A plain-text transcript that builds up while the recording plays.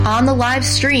on the live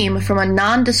stream from a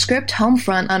nondescript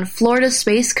homefront on Florida's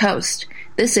Space Coast.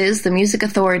 This is the Music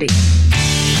Authority.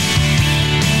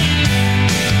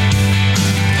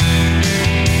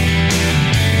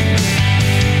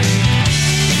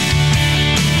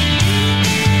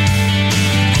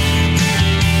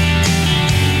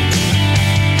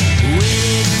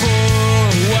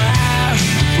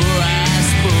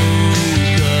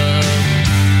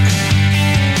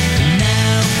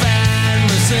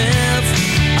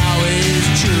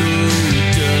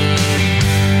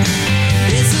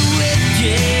 It's a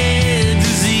wicked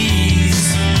disease.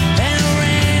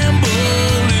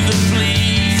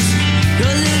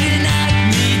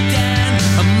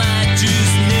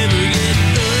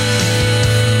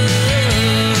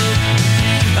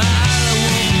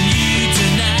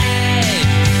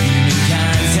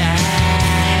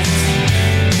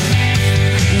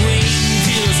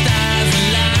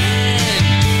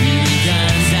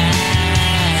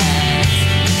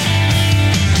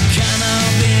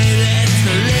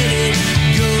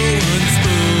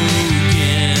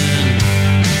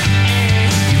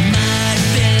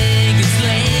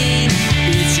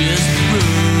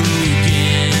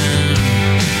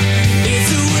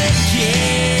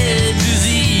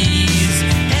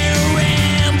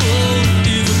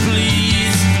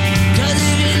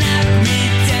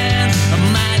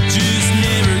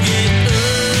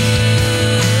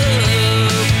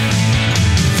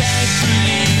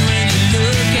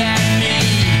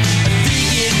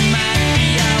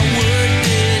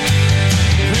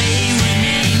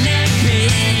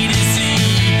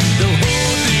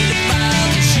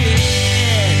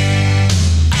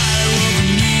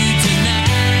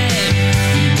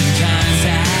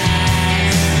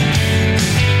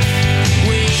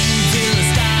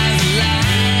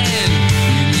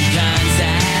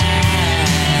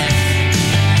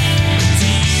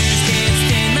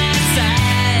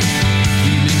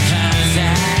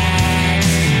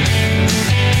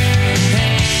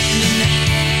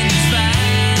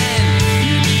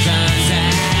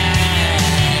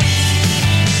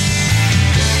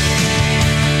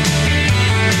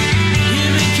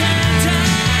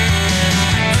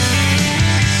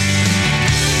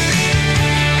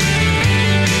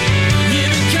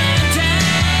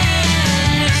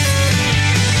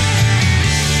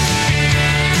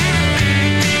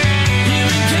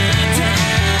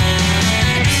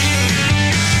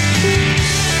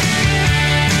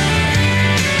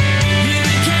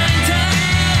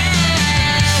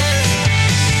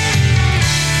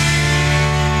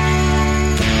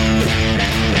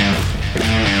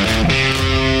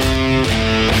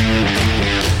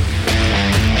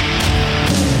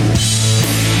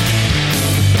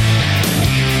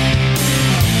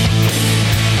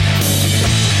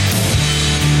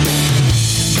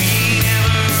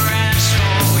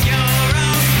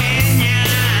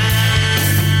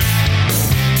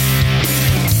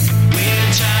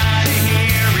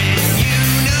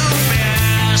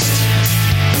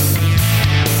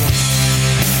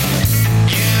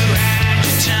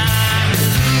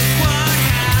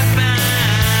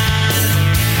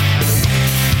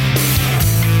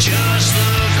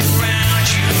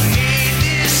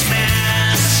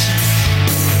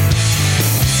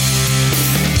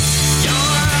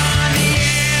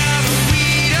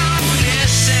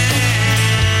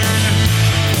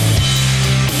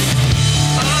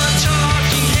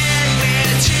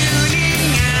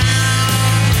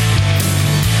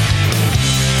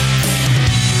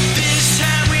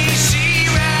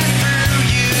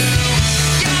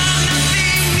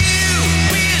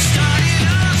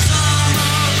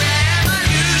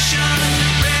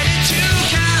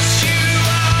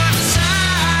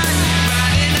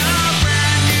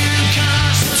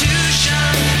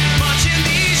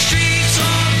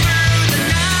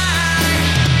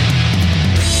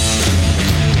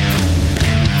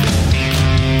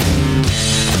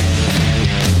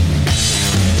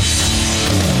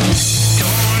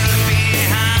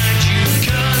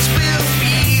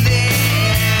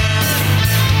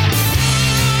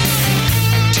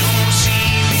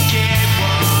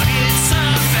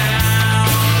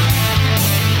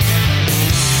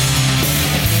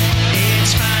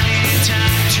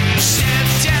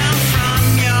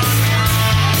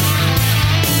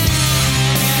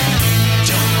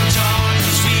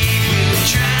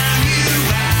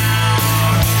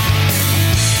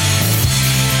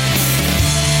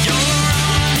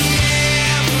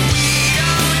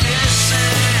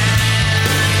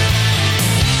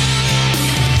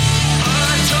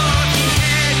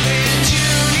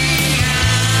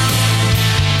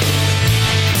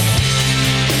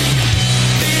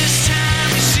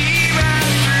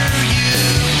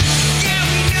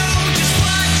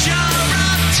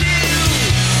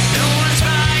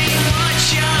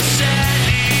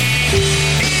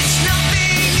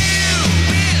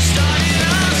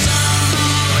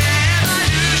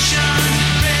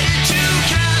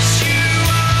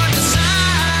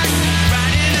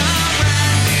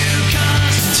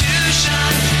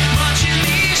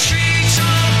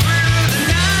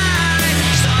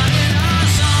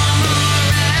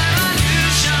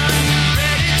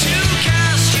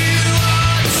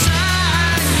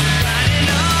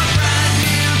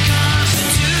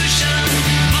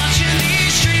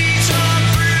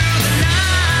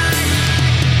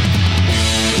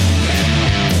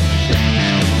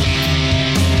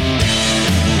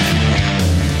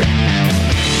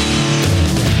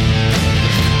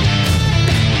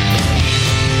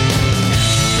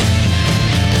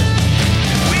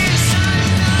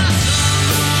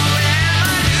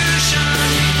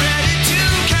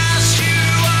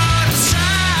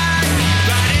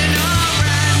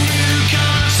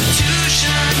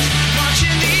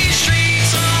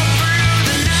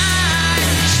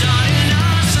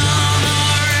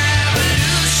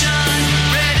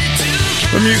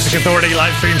 Music Authority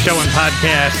live stream show and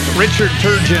podcast. Richard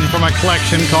Turgeon from a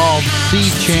collection called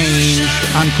Sea Change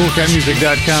on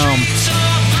CoolCatMusic.com.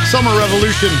 Summer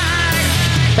Revolution.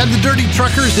 Had the Dirty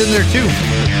Truckers in there too.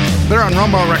 They're on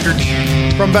Rumbar Records.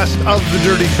 From Best of the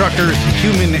Dirty Truckers,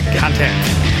 Human Contact.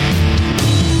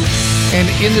 And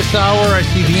in this hour, I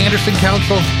see the Anderson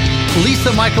Council,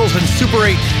 Lisa Michaels, and Super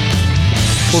 8.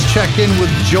 We'll check in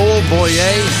with Joel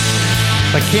Boyer,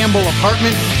 the Campbell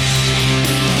Apartment,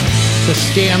 the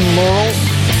Stan Laurel,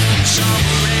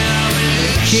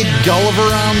 Kid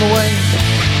Gulliver on the way,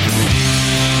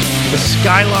 the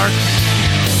Skylarks,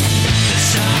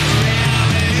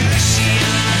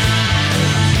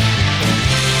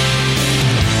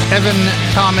 Evan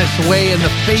Thomas Way and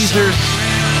the Phasers,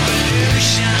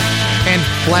 and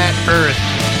Flat Earth.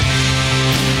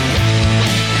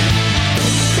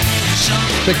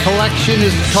 The collection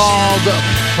is called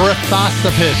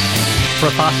Prephosopis.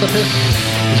 Prephosopis?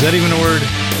 Is that even a word?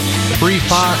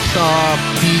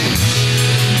 Prephosopis.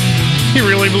 He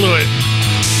really blew it.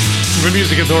 The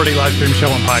Music Authority live stream show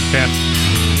and podcast.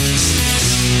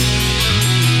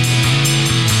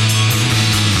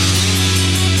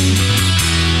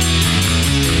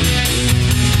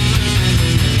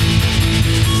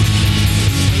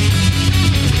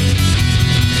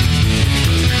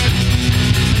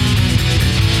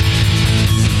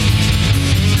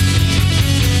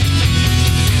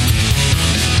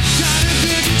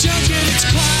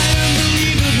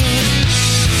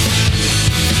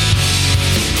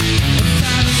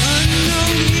 About an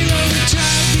unknown hero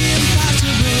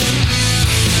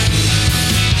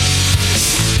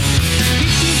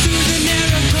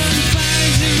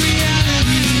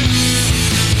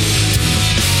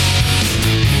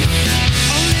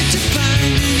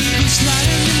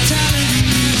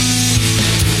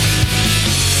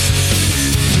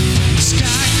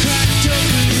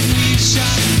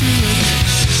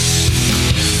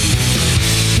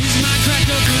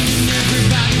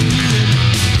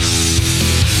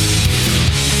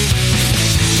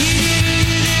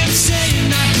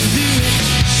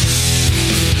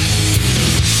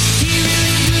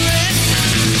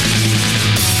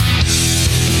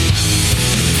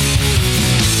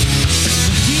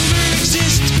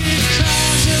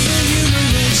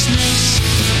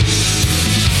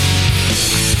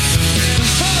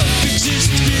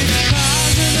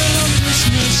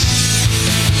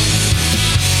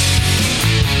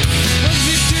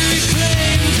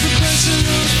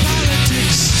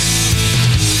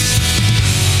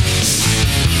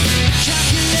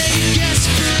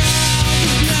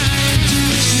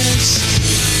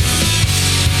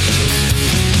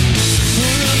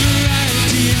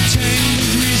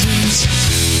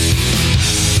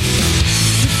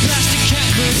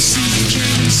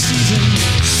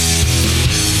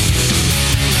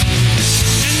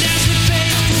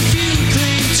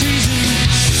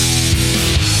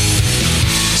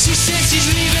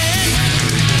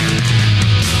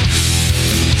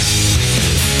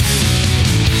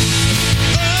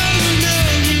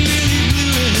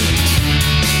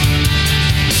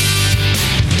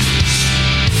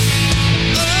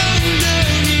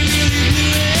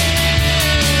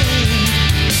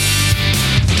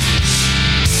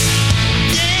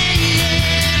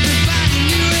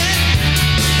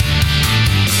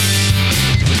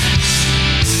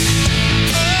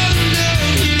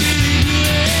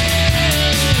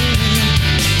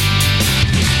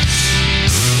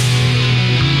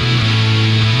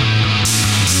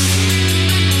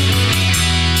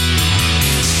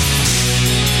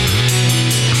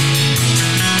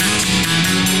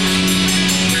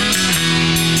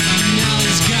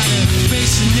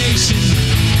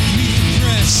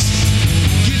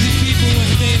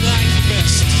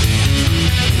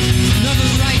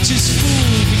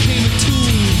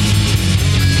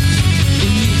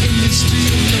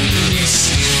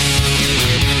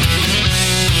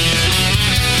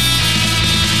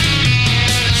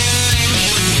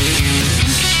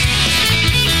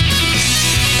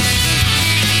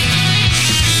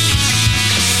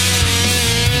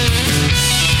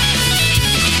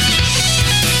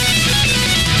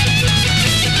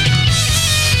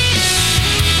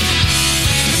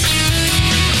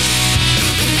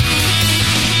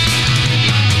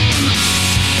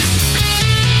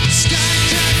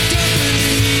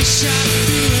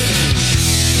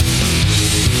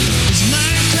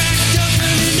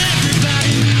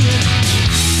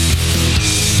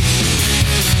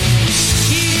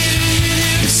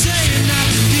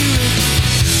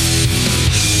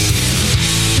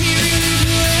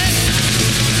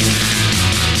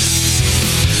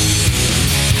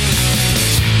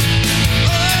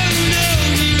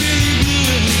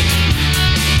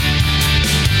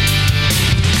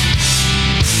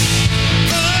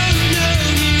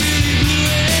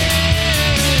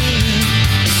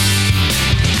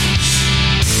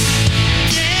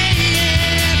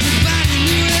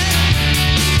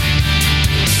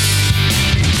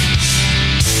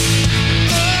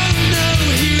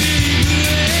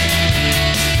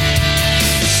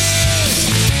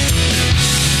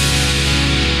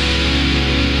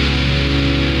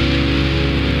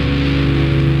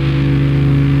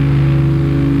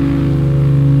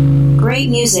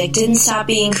music didn't stop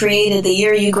being created the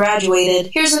year you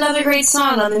graduated. Here's another great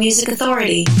song on the Music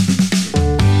Authority.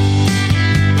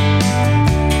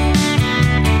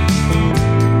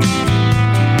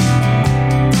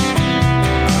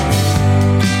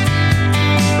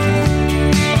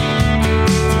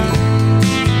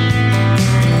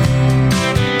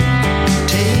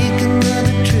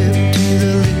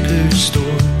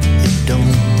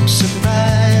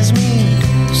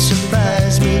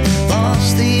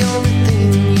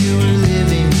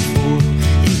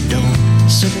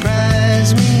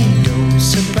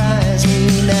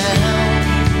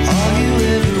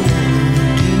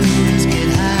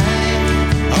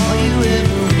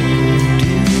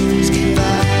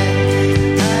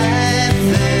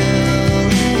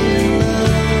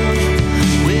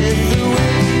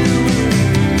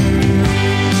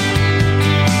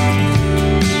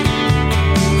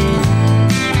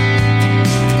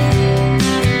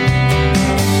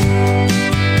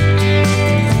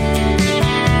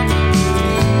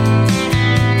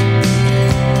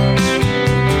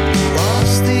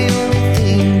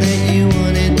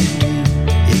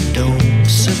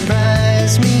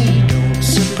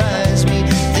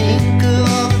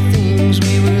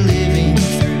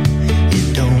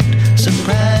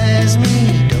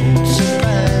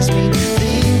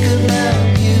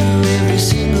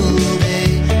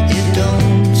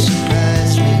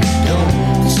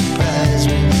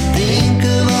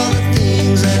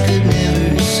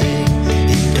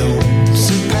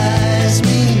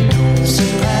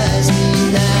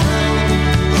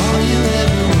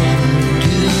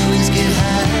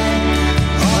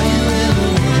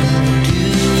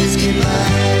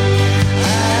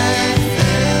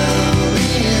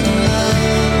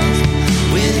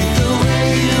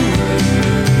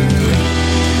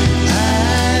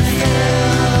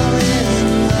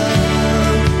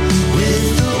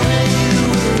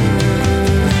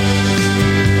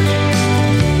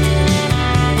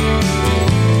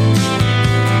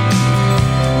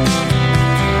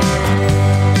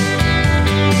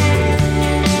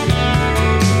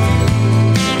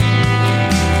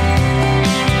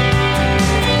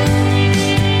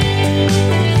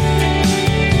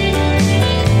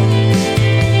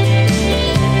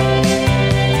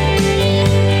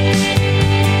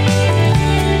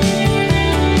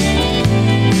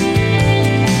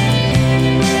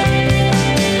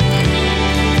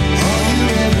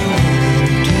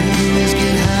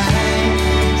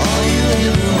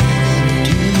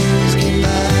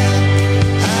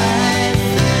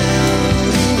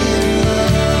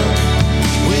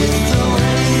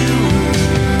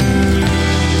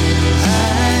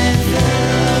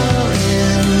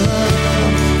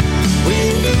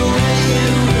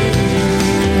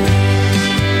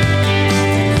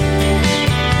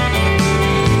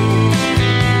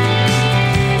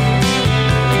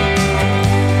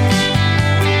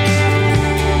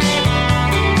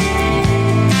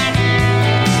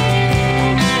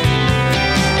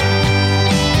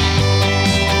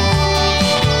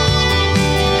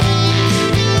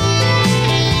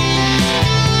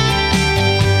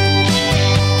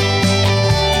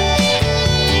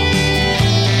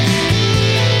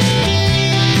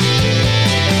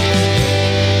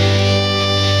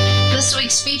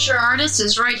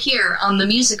 Is right here on the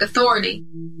Music Authority.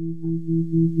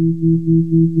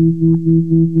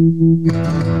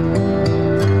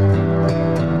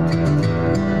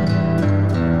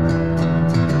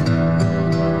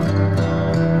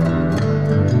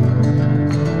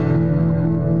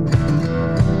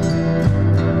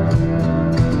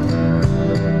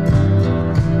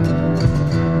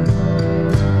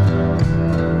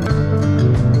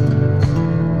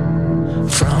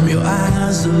 From your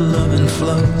eyes the loving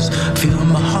flows, fill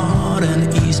my heart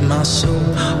and ease my soul.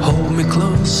 Hold me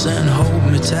close and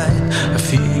hold me tight, I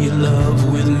feel your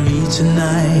love with me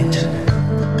tonight.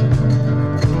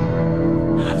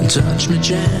 Touch me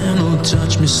gentle,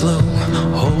 touch me slow,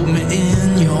 hold me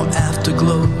in your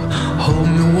afterglow. Hold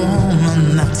me warm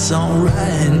and that's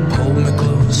alright, hold me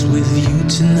close with you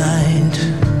tonight.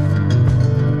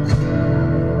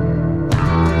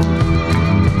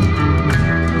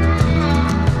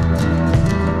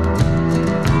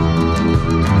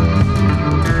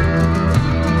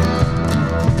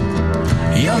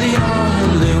 You're the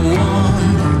only one.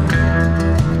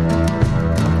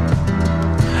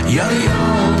 You're the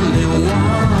only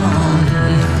one.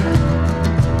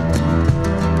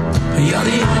 You're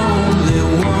the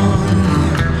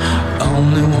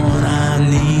only one I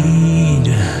need.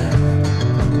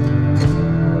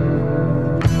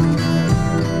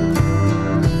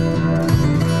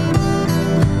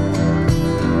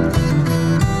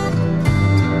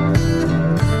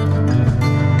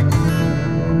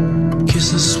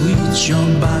 sweet,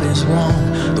 your body's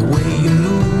warm. The way you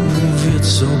move, it's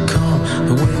so calm.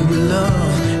 The way you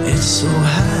love, it's so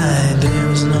high.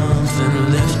 There's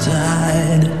nothing left to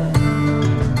hide.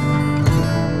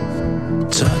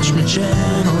 Touch me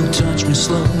gentle, touch me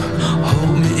slow.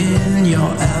 Hold me in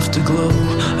your afterglow.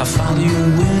 I follow you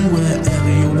in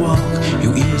wherever you walk.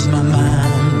 You ease my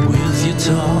mind with your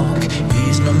talk.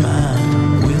 Ease my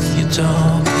mind with your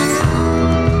talk.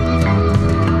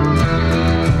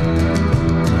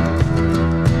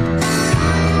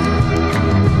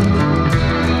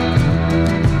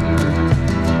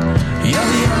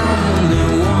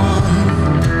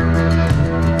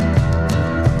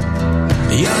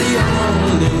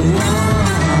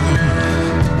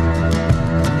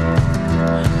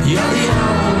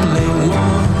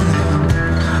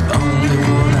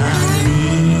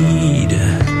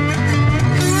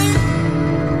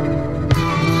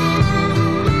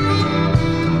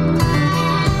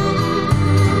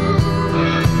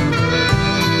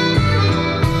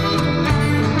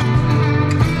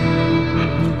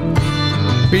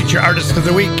 Feature Artist of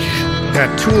the Week,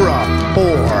 Datura 4.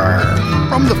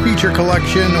 From the feature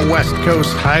collection, West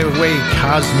Coast Highway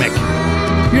Cosmic.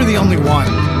 You're the only one.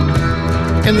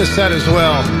 In the set as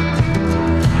well,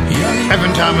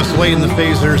 Evan Thomas, Lay in the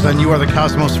Phasers on You Are the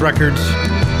Cosmos Records.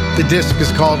 The disc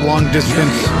is called Long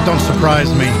Distance, Don't Surprise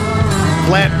Me.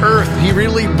 Flat Earth, He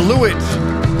Really Blew It.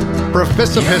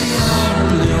 Proficipus.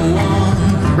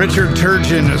 Richard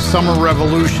Turgeon, Summer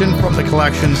Revolution from the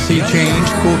collection Sea Change,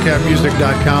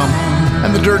 CoolCatMusic.com.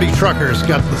 And the Dirty Truckers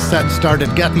got the set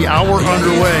started, got the hour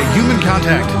underway. Human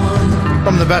Contact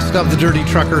from the best of the Dirty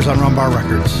Truckers on Rumbar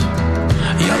Records.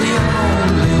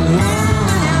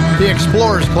 The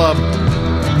Explorers Club,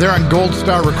 they're on Gold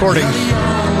Star Recordings.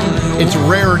 It's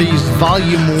Rarities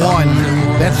Volume 1.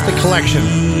 That's the collection.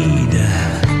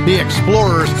 The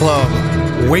Explorers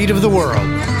Club, Weight of the World.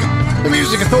 The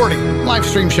Music Authority, live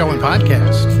stream show and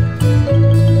podcast.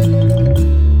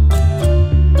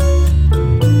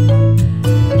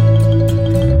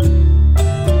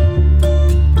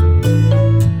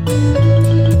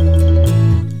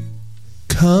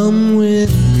 Come with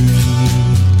me,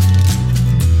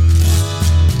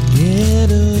 get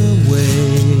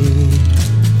away.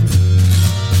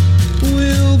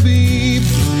 We'll be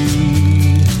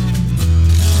free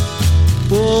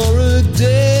for a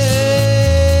day.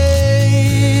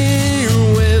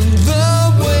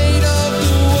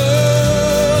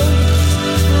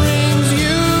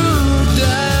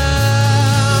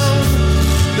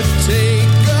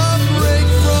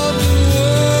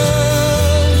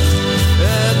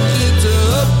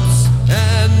 Up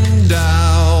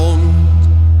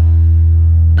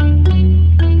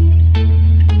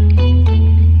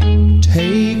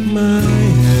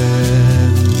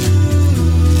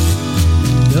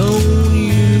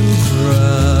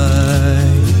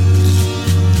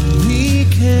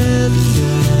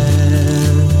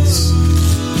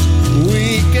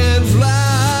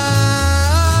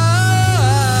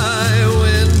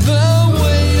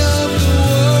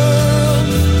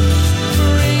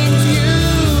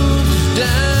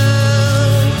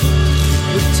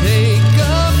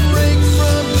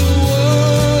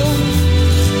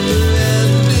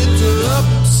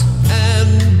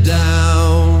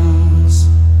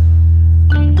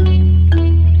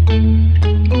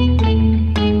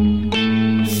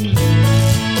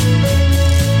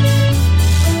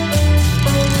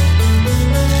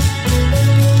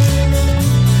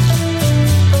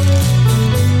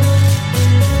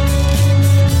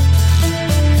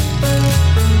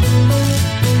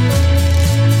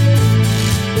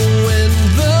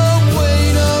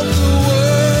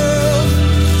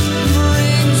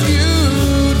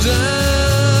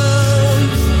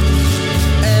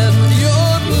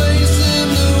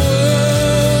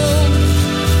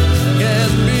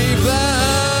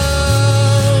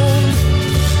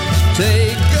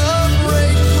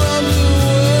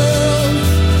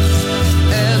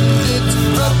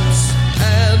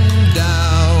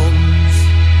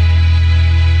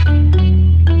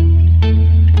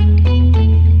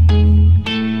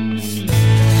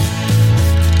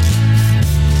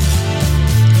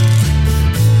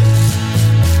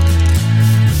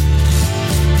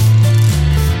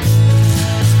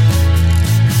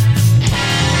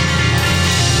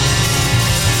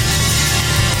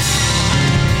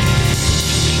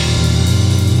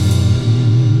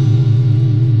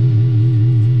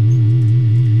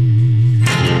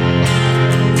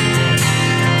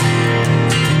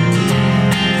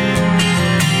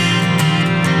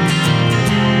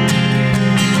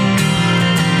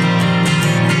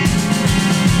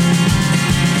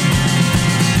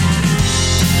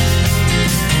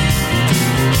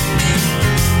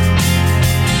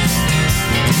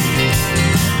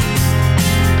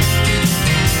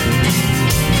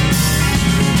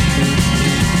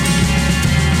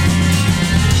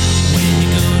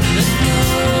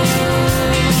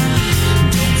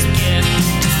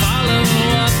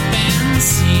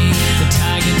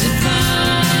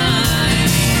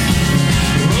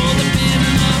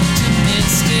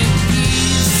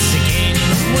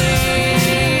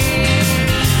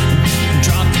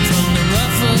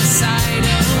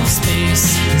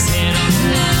space, his head on the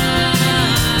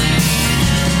line,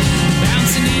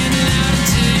 bouncing in and out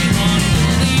until you want to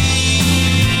believe.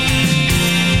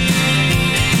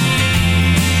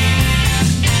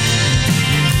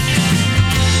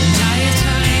 Entire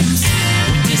times,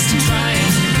 distant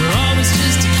tribes, we're always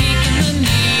just a kick in the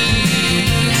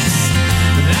knees.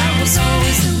 But that was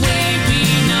always the way we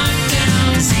knocked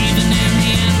down. 'Cause even in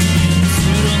the afternoon, the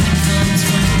fruit only comes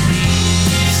from the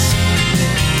leaves.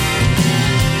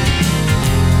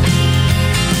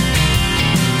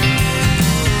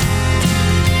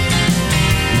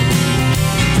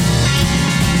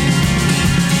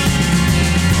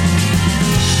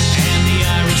 And the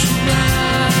Irish will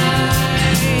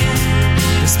ride.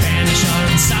 The Spanish are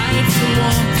inside for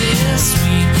warmth this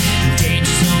week.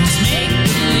 Danger zones make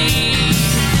believe.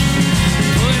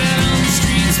 Put out on the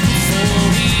streets before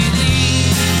we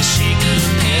leave. The shaker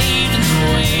paving the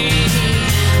way.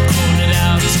 Corn it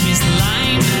out, squeeze the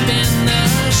line to bend the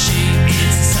shape.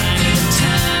 It's a sign of the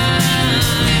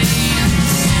times.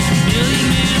 Million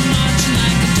men marching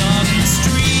like a dog in the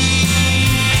street.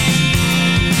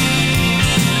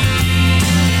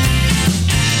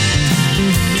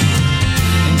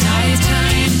 Entire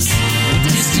times,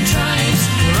 distant tribes,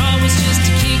 we're always just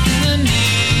a kick in the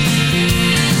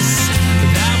knees.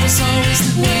 But that was always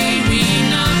the way we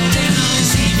knocked down.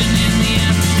 'Cause even in the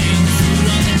afternoon, the food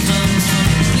only comes from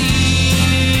the leaves.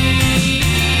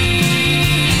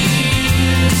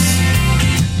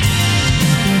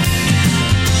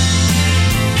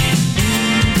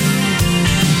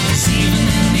 'Cause even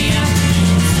in the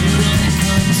afternoon, the food only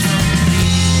comes from the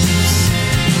leaves.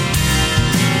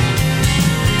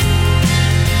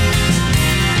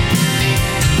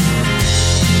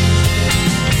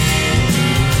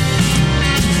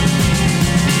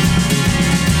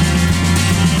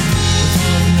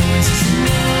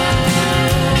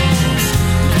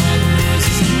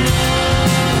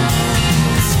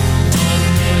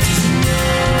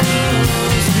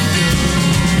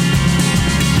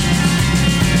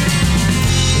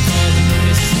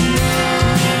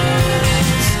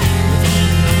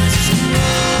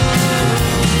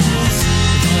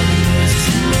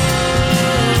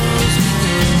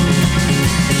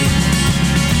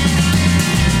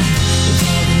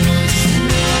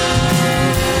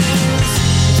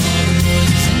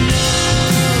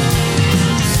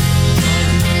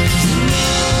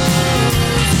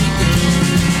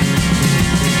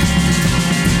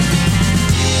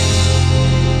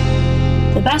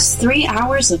 The best 3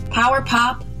 hours of power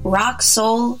pop, rock,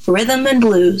 soul, rhythm, and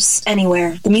blues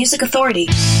anywhere. The Music Authority.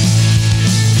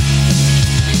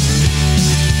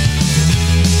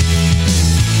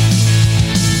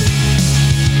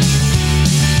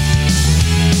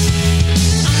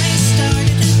 I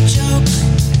started a joke,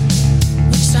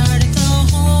 which started the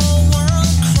whole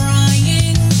world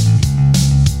crying.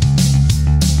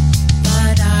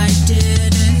 But I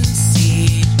didn't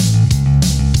see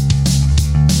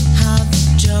how the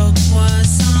joke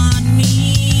was on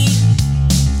me.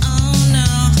 Oh no.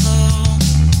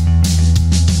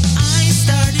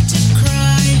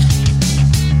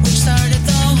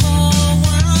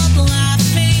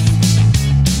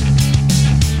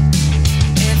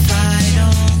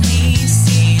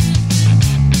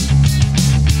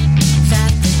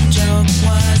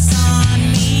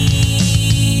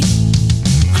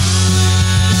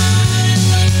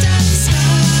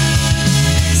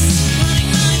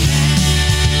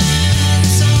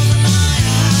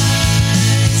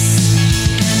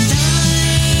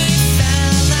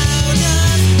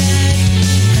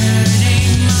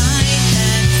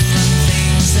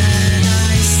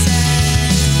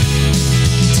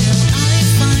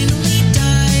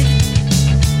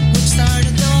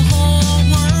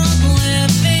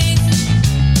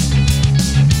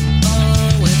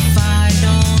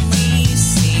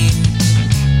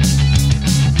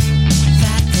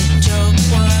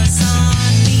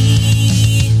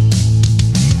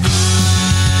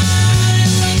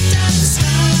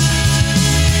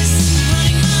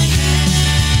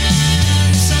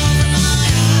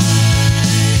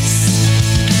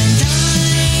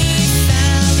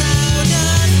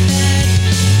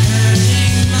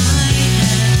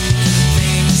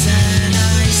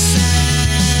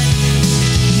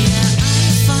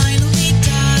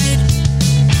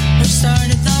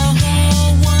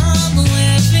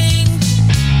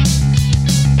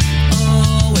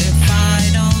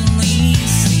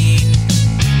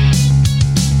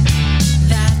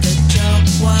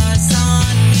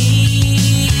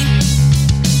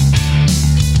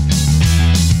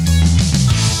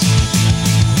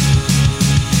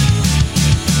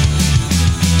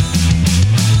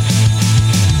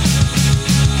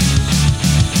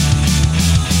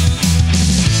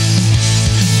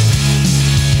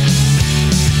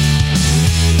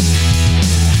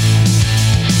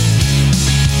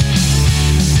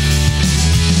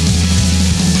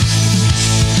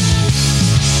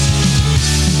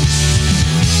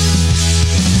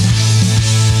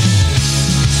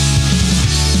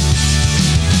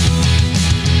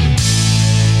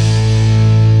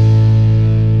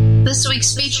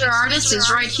 artist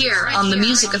is right here on the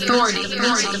Music Authority.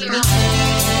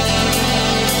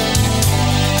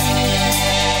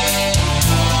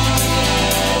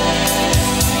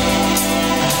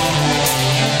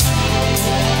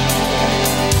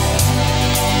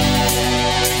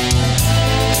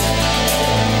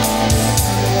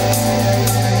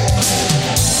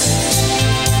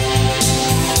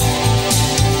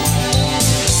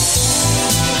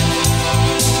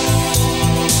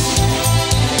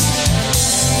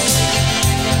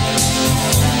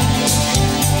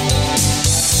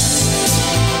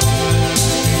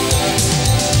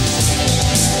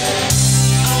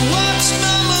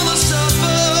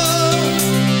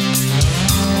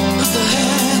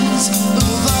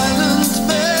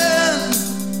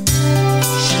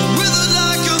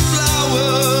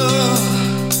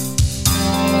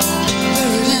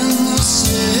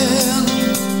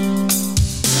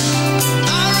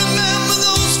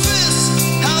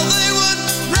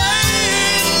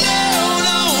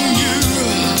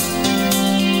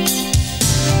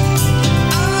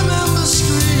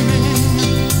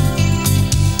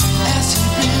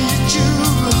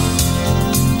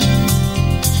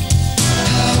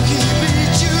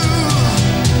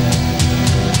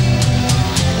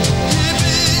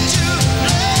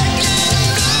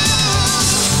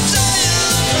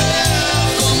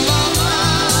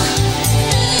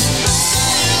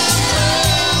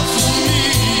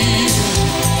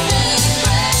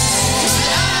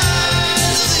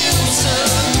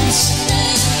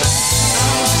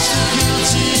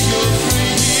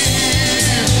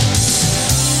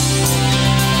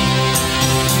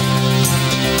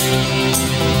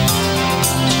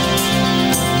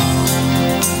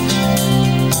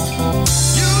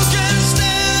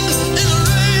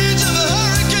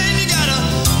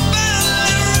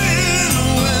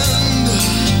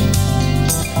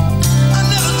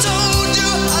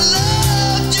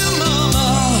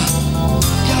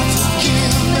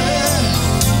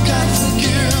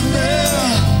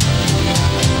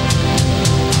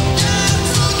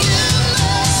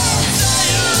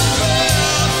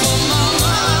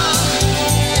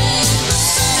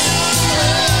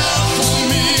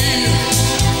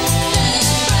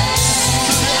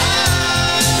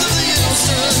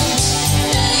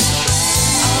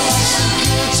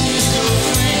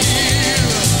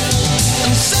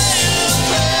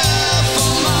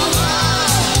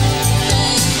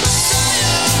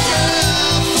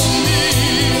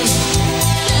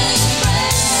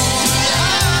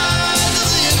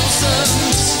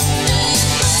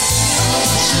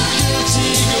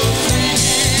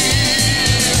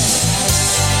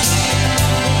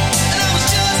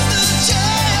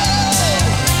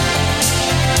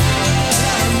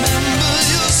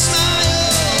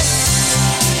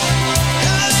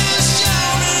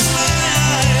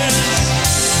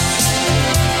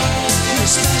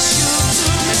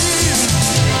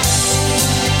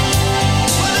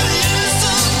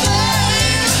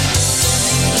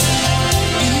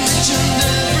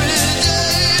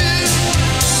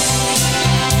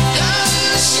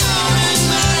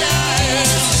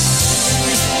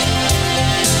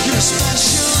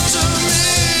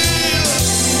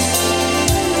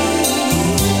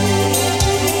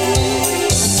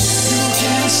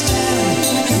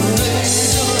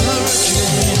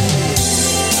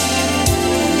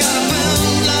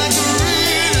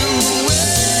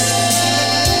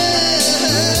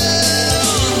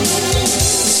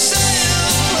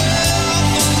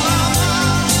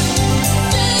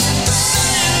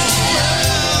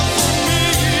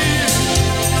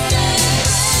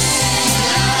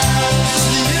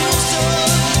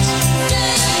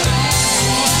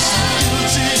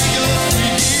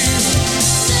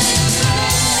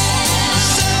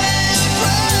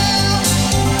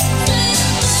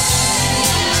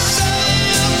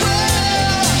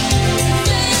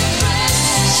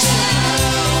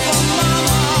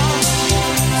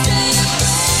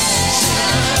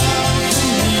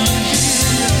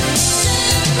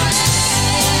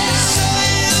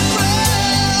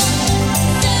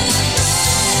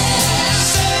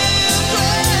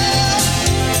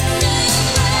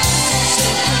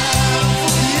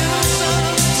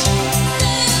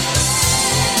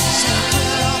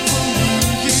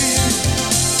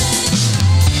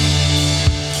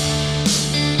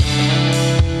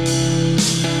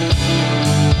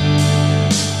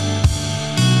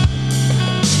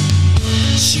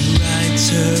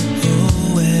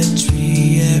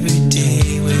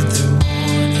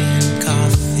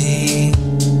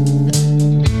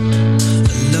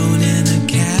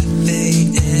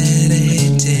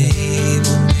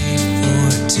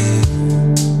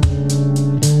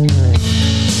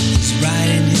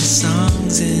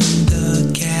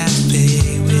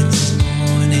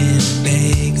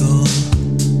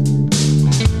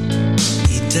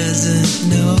 doesn't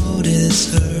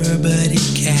notice her, but he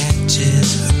catches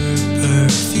her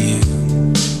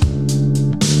perfume.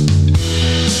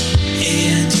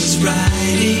 And he's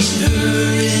riding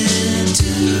her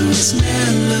into his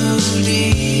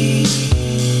melody.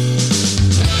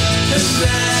 Her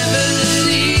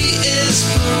gravity is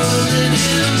pulling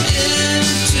him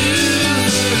into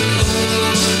her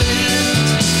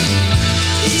orbit.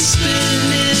 He's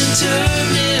spinning,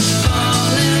 turning,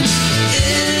 falling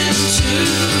into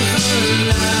her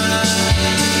life.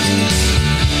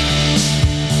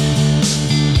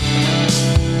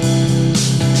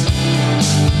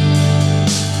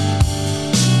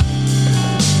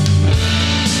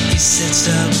 He sets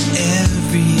up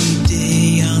every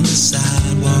day on the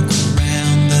sidewalk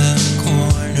around the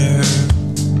corner,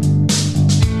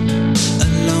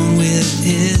 alone with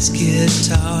his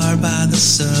guitar by the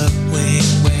subway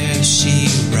where she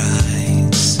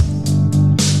rides.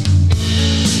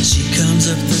 She comes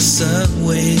up the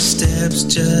subway steps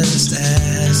just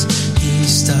as he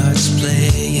starts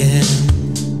playing.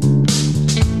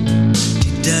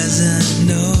 She doesn't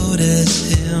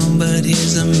notice him, but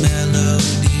here's a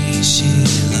melody she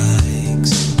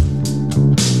likes.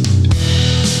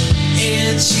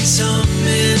 And she's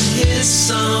humming his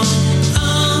song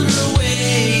on her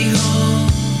way home.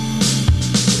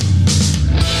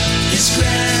 His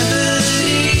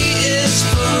gravity is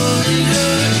pulling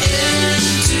her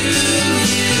into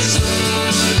his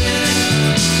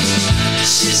orbit.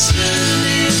 She's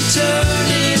spinning,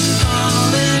 turning,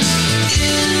 falling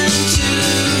into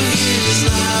his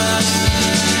life.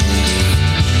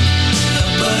 A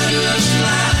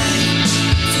butterfly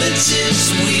flips its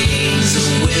wings, a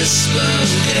wisp of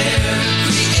air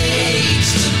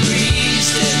creates the breeze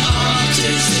that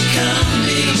alters the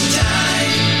coming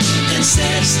tide and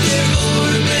sets their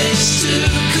orbits to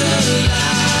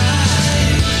collide.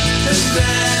 Her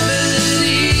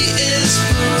gravity is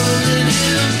pulling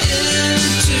him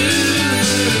into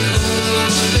her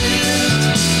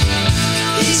orbit.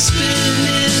 He's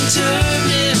spinning,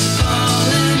 turning,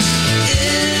 falling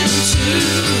into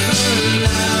her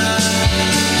life.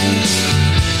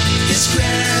 His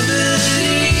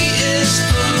gravity is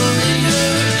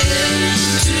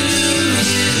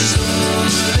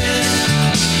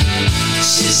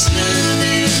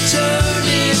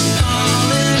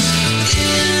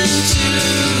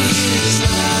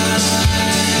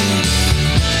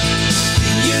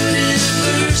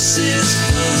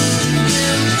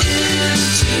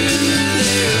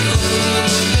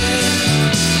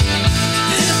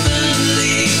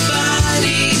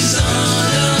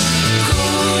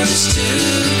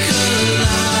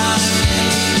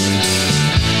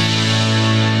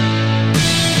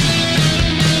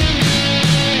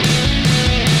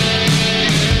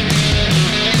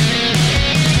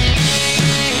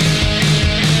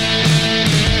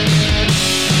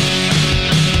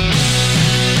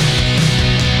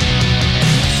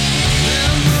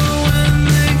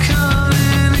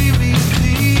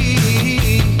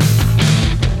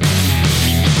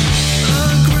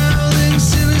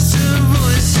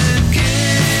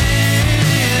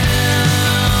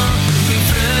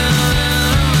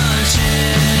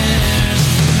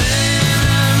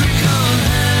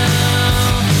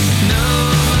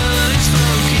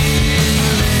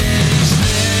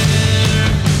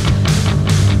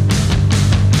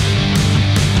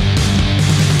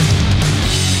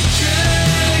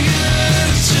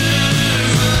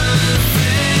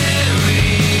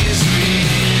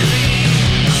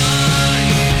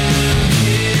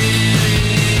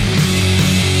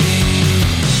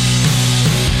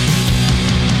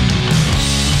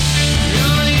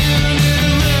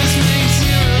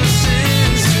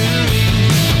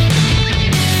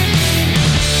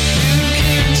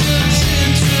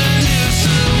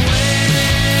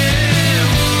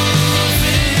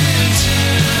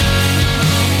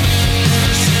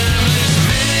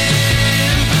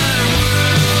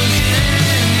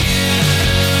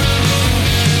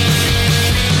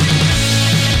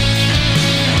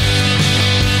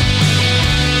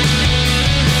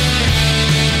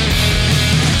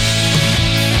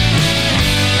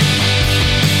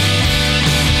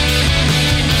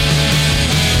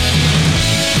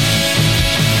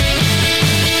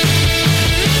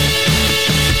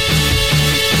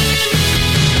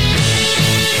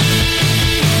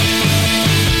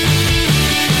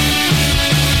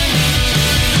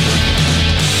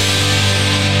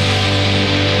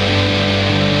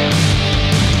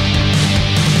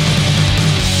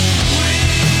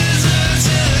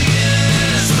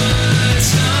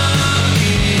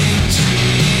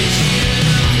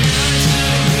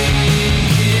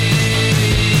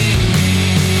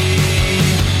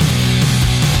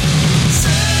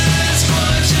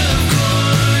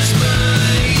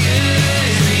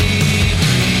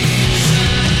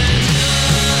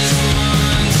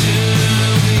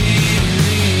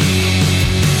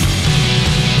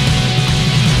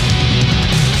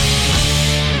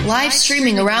live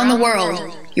streaming around the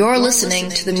world. You're listening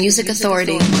to the Music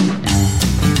Authority.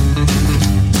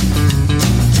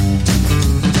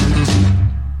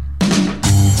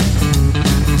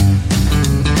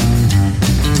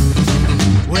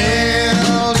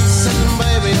 Well, listen,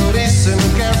 baby, listen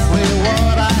carefully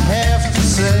what I have to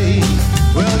say.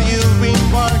 Well, you've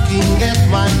been barking at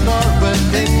my door, but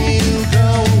then you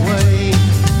go away.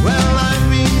 Well, I've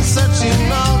been searching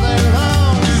all day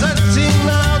long, searching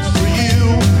out for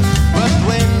you. But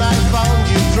when I found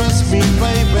you, trust me,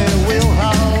 baby, we'll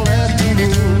howl at the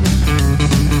moon.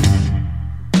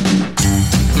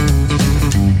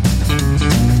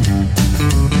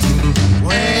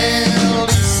 Well,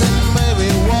 listen, baby,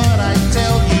 what I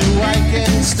tell you, I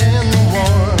can't stand no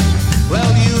more.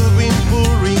 Well, you've been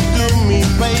pouring to me,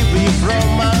 baby,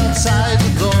 from outside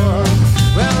the door.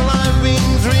 Well, I've been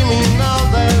dreaming all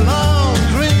day long,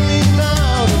 dreaming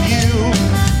out of you.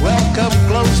 Well, come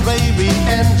close, baby,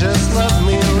 and just love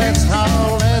me, let's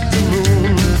howl at the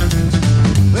moon.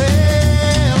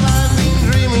 Well, I've been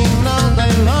dreaming all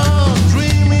day long,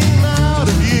 dreaming out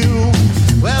of you.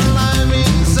 Well, I've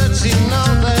been searching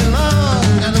all day long,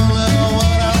 I don't know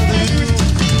what I'll do.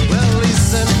 Well,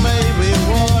 listen, baby,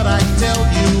 what I tell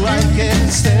you, I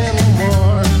can't stand no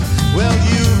more. Well,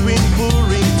 you've been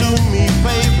pouring to me,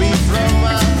 baby, from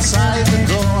outside the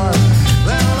door.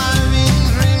 Well, I've been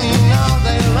dreaming all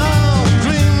day long,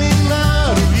 dreaming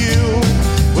out of you.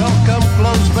 Well, come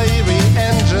close, baby,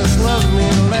 and just love me,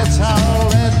 let's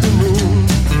howl at the moon.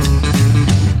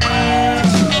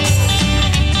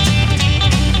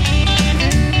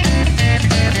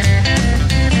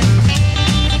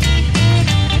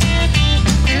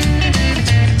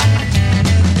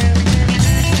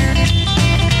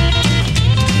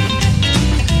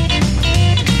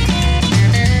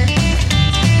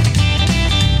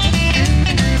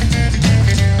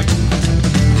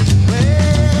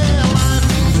 Well, I've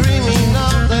been dreaming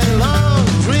all day long,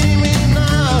 dreaming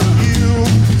out of you.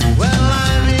 Well,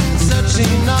 I've been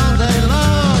searching all day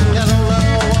long, I don't know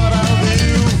what I'll do.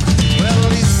 Well,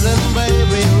 listen,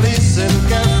 baby, listen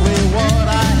carefully what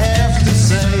I have to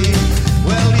say.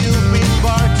 Well, you've been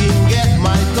barking at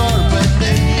my door, but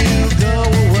then you go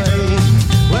away.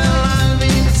 Well, I've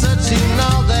been searching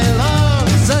all day long,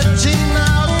 searching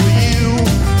out for you.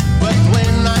 But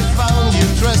when I found you,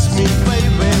 trust me,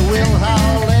 baby, we'll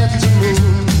howl at the moon.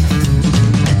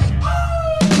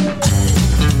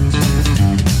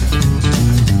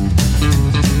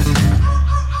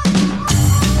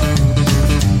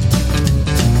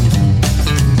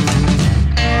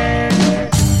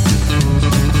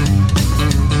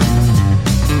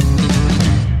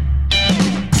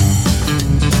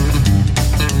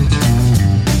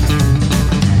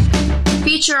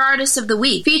 Feature Artist of the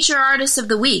Week. Feature Artist of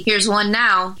the Week. Here's one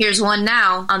now. Here's one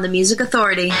now on the Music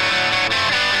Authority.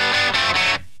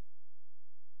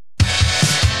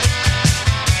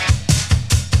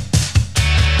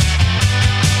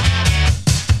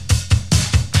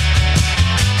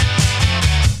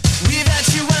 Without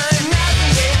you, I'm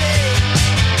nothing, baby.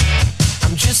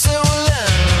 I'm just so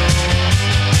alone.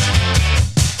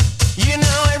 You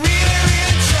know, I really,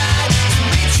 really tried to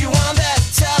reach you on that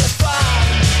telephone.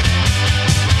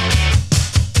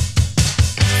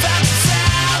 Felt so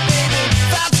sad, baby.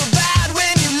 Felt so bad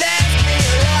when you left me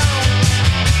alone.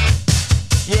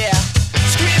 Yeah,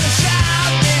 scream and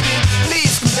shout, baby.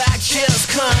 Please come back, just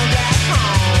come back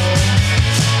home.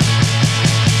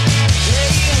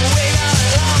 Laying awake all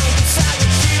alone, 'cause I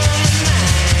got you on my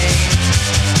mind.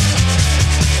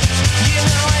 You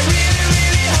know, I really,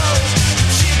 really hope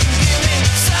that you can give me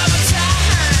some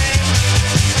time.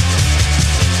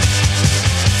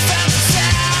 Felt so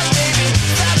sad, baby.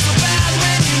 Felt so bad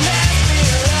when you left me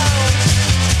alone.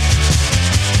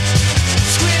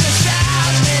 Scream and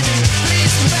shout, baby.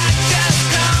 Please come back, just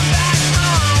come back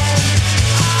home.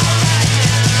 All right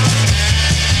now.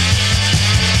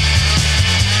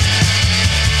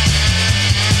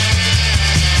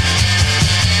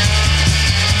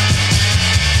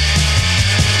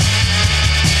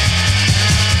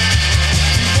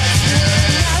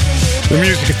 The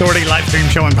Music Authority live stream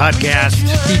show and podcast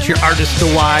feature artist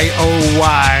The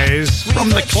Y-O-Ys from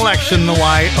the collection The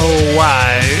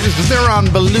Y-O-Ys. They're on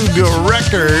Beluga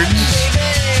Records.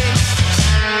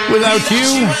 Without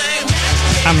you,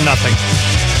 I'm nothing.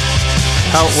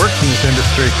 How it works in this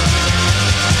industry.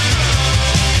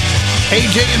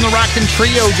 AJ and the Rockin'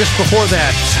 Trio just before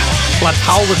that. Let's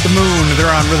Howl at the Moon.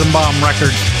 They're on Rhythm Bomb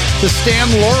Records. The Stan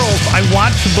Laurels, I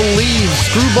Want to Believe,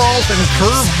 Screwballs and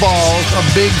Curveballs, a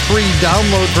big free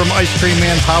download from Ice Cream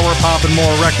Man, Power Pop, and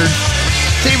More Records.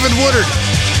 David Woodard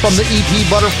from the EP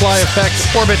Butterfly Effect,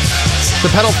 Orbit. The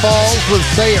Pedal Falls with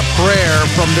Say a Prayer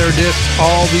from their disc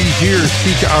All These Years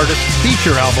feature artist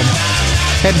feature album.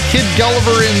 Had Kid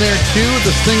Gulliver in there too, the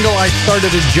single I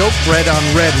Started a Joke, Red on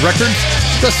Red Records.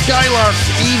 The Skylarks,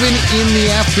 Even in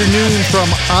the Afternoon from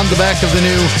On the Back of the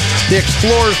New. The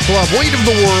Explorers Club, Weight of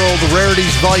the World,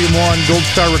 Rarities Volume 1, Gold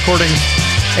Star Recordings.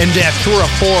 And Datura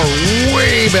 4,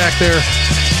 way back there.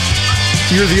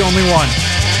 You're the Only One.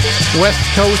 West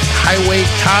Coast Highway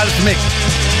Cosmic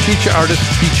feature artist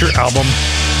feature album.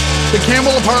 The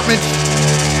Campbell Apartment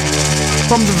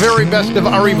from the very best of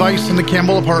Ari Weiss and the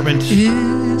Campbell Apartment.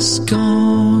 It's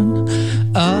gone,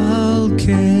 I'll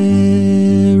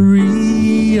carry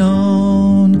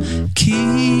on,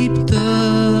 keep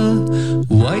the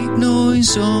white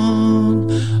noise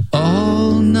on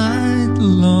all night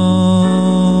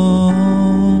long.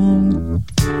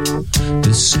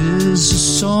 This is a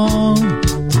song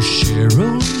for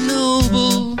Cheryl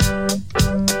Noble.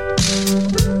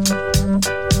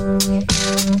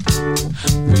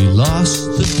 We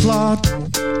lost the plot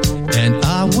and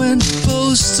I went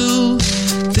postal.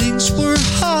 Things were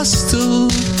hostile.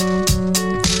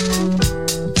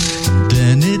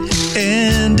 Then it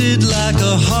ended like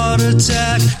a heart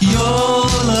attack. Your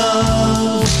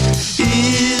love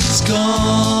is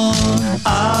gone.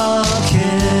 I'll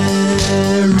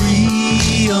carry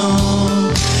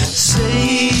on,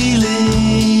 sailing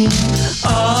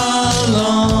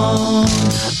along,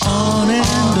 on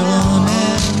and on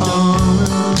and on.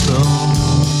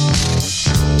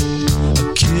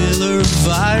 A killer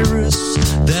virus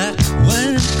that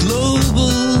went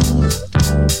global.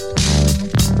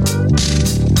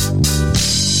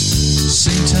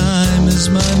 Same time as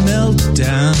my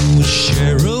meltdown with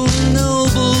Cheryl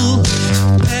Noble.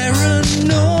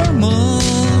 Paranormal.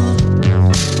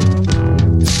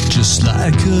 Just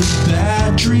like a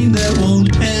bad dream that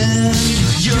won't end.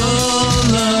 Your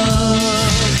love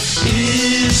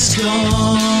is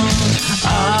gone.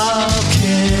 I'll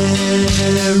carry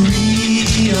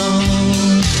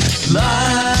on.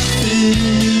 Life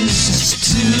is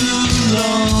too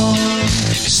long.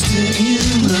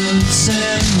 Stimulants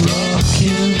and rock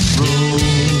and roll.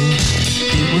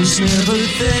 It was never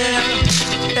there.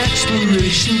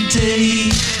 Expiration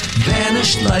date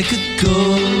vanished like a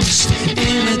ghost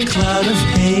in a cloud of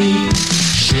hate.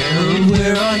 Cheryl,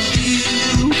 where are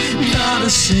you? Not a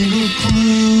single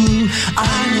clue. I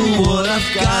know what I've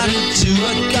gotta do.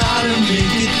 I gotta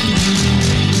make it through.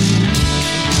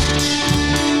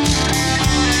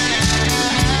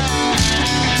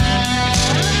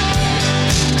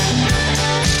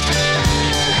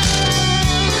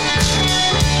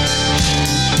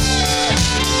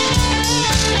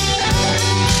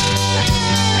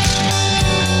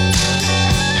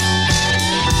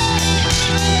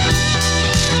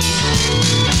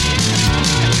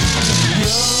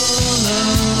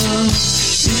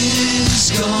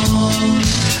 Gone,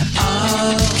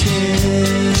 I'll carry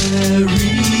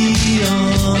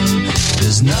on.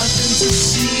 There's nothing to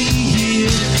see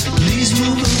here. Please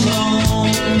move along.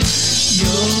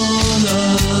 Your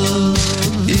love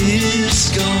is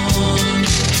gone.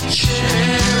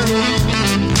 Cheryl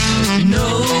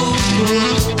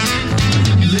Noble,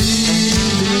 living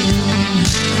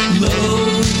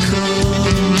local.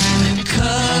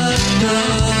 Cut the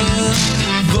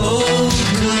vocal.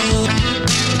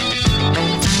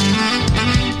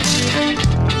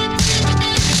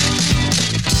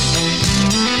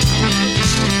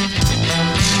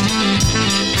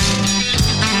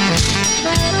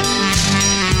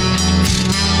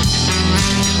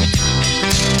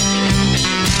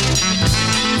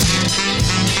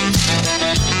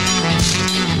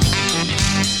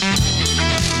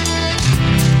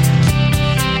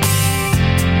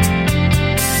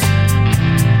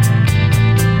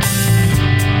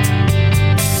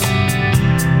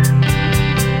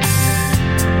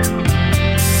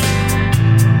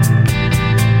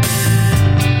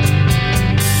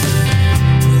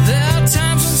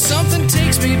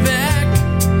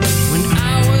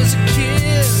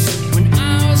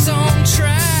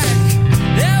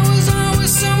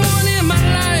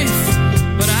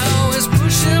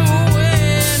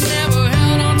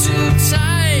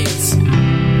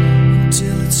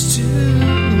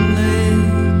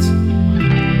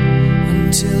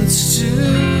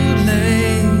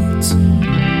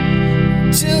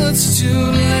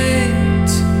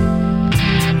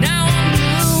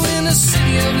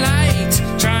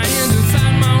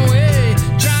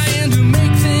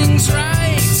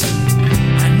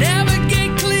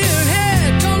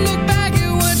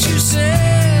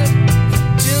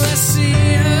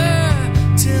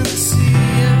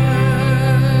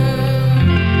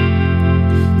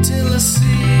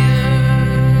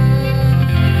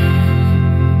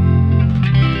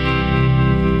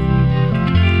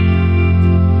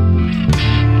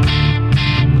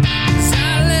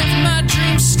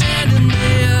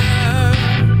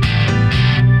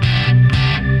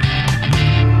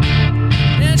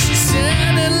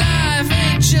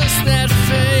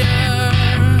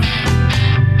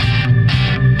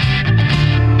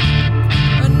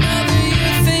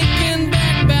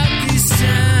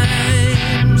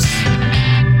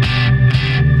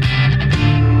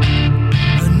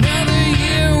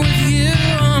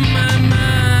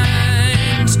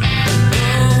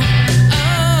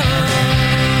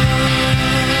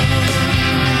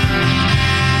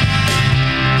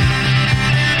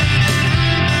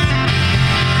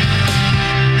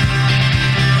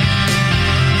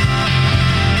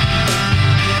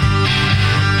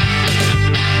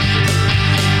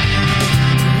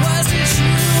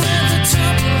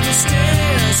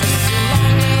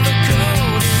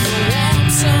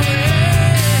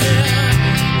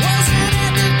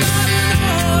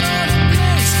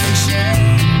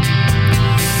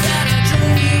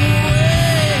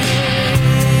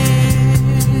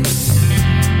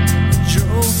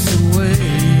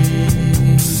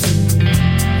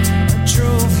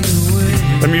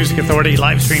 The Music Authority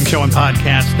live stream show and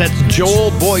podcast. That's Joel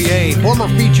Boyer, former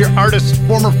feature artist,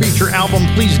 former feature album,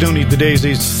 Please Don't Eat the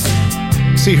Daisies.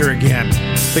 See her again.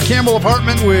 The Campbell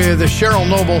Apartment with Cheryl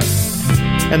Noble.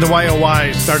 And the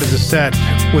YOYs started the set.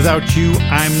 Without You,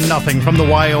 I'm Nothing, from the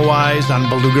YOYs on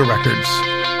Beluga Records.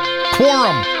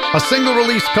 Quorum, a single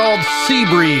release called Sea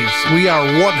Breeze. We are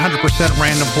 100%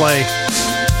 random play.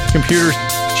 Computers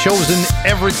chosen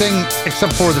everything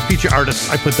except for the feature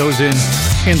artists. I put those in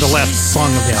the last song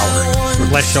of the hour, or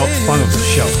last song of the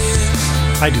show.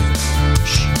 I do.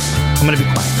 Shh. I'm going to be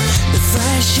quiet. The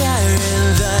fresh air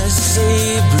in the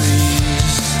sea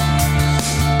breeze.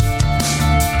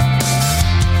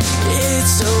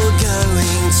 It's all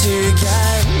going to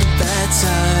get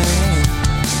better.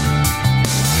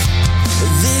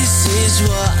 This is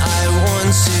what I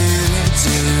want to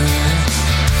do.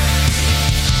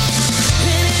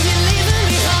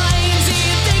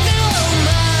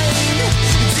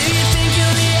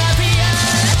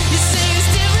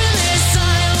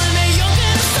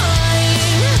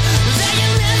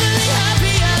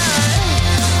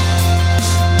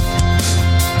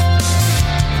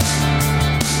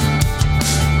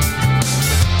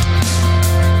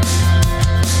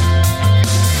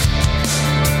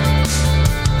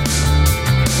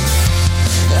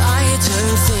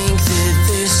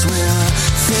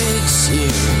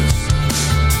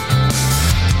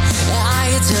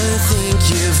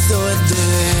 Thought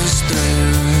this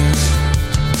through.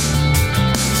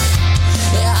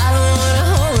 I don't wanna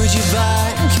hold you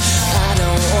back. I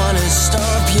don't wanna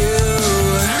stop you.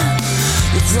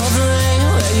 The problem ain't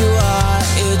where you are,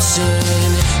 it's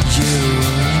in you.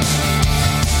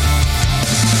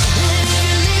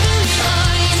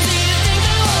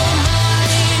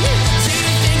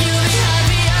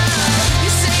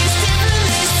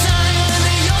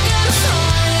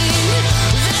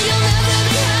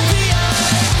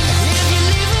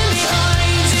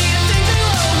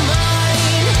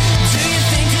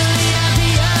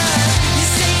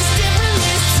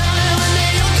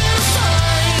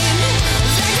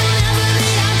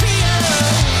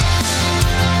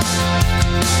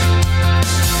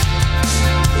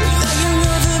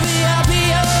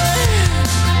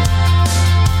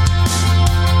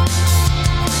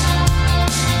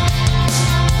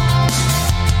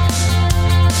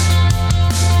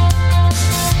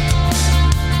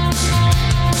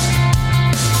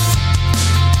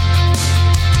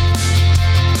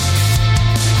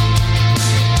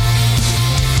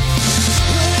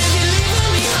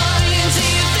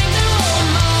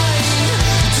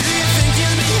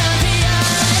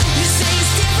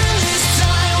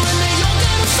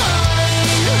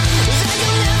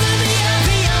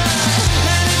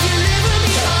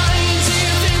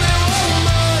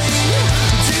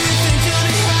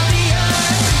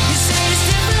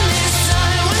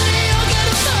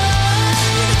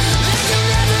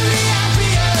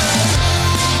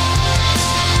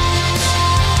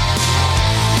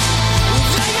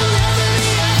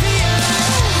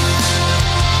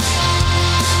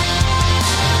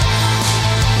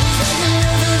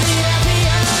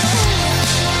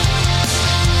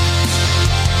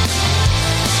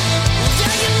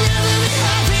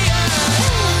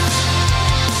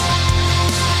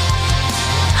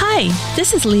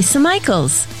 This is Lisa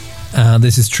Michaels.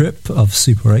 This is Trip of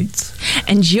Super 8.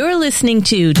 And you're listening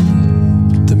to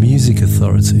The Music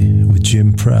Authority with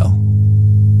Jim Prell.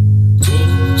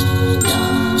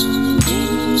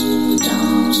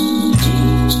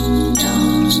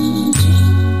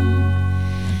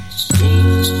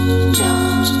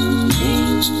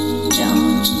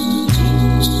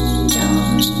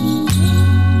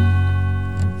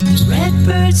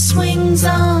 Redbird swings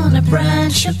on a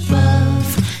branch above,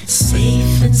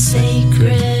 safe and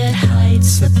sacred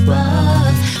heights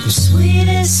above. The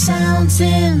sweetest sounds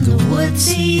in the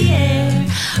woodsy air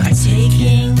are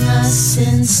taking us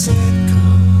in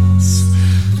circles.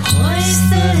 Poise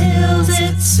the hills,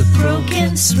 it's a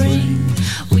broken spring.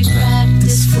 We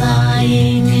practice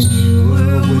flying in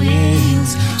newer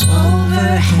wings,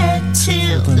 overhead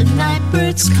till the night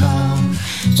birds call.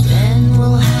 Then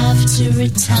we'll have to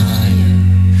retire.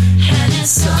 And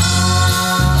it's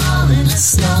all in the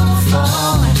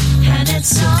snowfall, and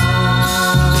it's all,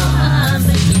 I'm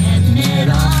forgetting it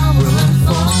all. We'll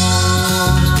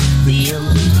unfold the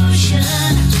illusion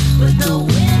with the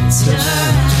winter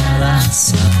at our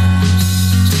side.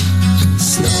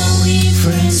 Snowy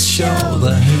prints show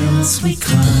the hills we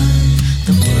climb.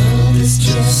 The world is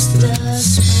just a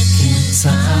speck in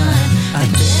time. I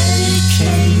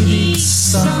dedicate each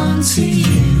song to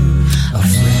you, a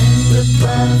friend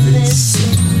above is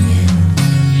singing.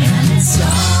 And it's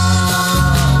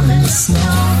all in the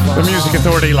snow. The Music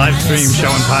Authority live stream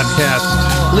show and podcast.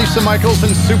 Lisa Michaels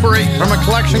and Super 8 from a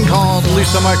collection called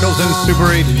Lisa Michaels and Super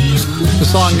 8. The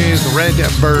song is Red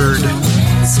Bird.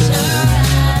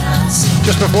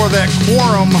 Just before that,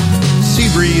 Quorum,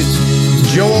 Seabreeze,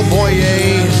 Joel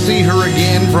Boyer, See Her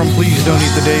Again from Please Don't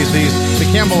Eat the Daisies. The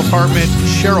Campbell Apartment,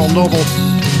 Cheryl Noble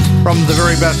from the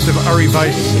very best of Ari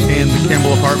Weiss and the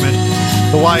Campbell Apartment.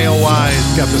 The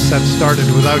YOYs got the set started.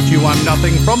 Without You I'm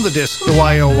Nothing from the disc The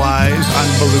YOYs on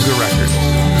Beluga Records.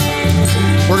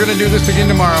 We're going to do this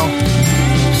again tomorrow.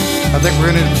 I think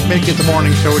we're going to make it the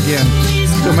morning show again.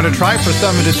 So I'm going to try for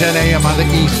 7 to 10 a.m. on the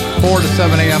east, 4 to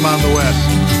 7 a.m. on the west.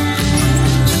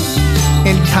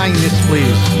 And kindness,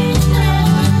 please.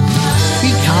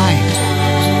 Be kind.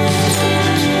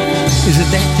 Is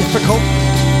it that difficult?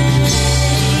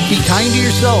 Be kind to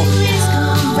yourself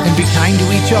and be kind to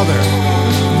each other.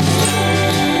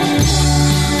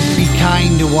 Be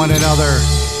kind to one another.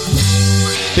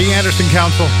 The Anderson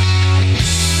Council.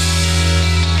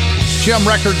 Gem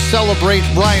Records celebrate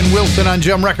Brian Wilson on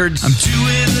Gem Records. I'm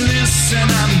doing this and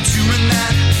I'm doing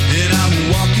that, and I'm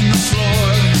walking the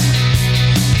floor.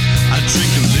 I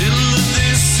drink a little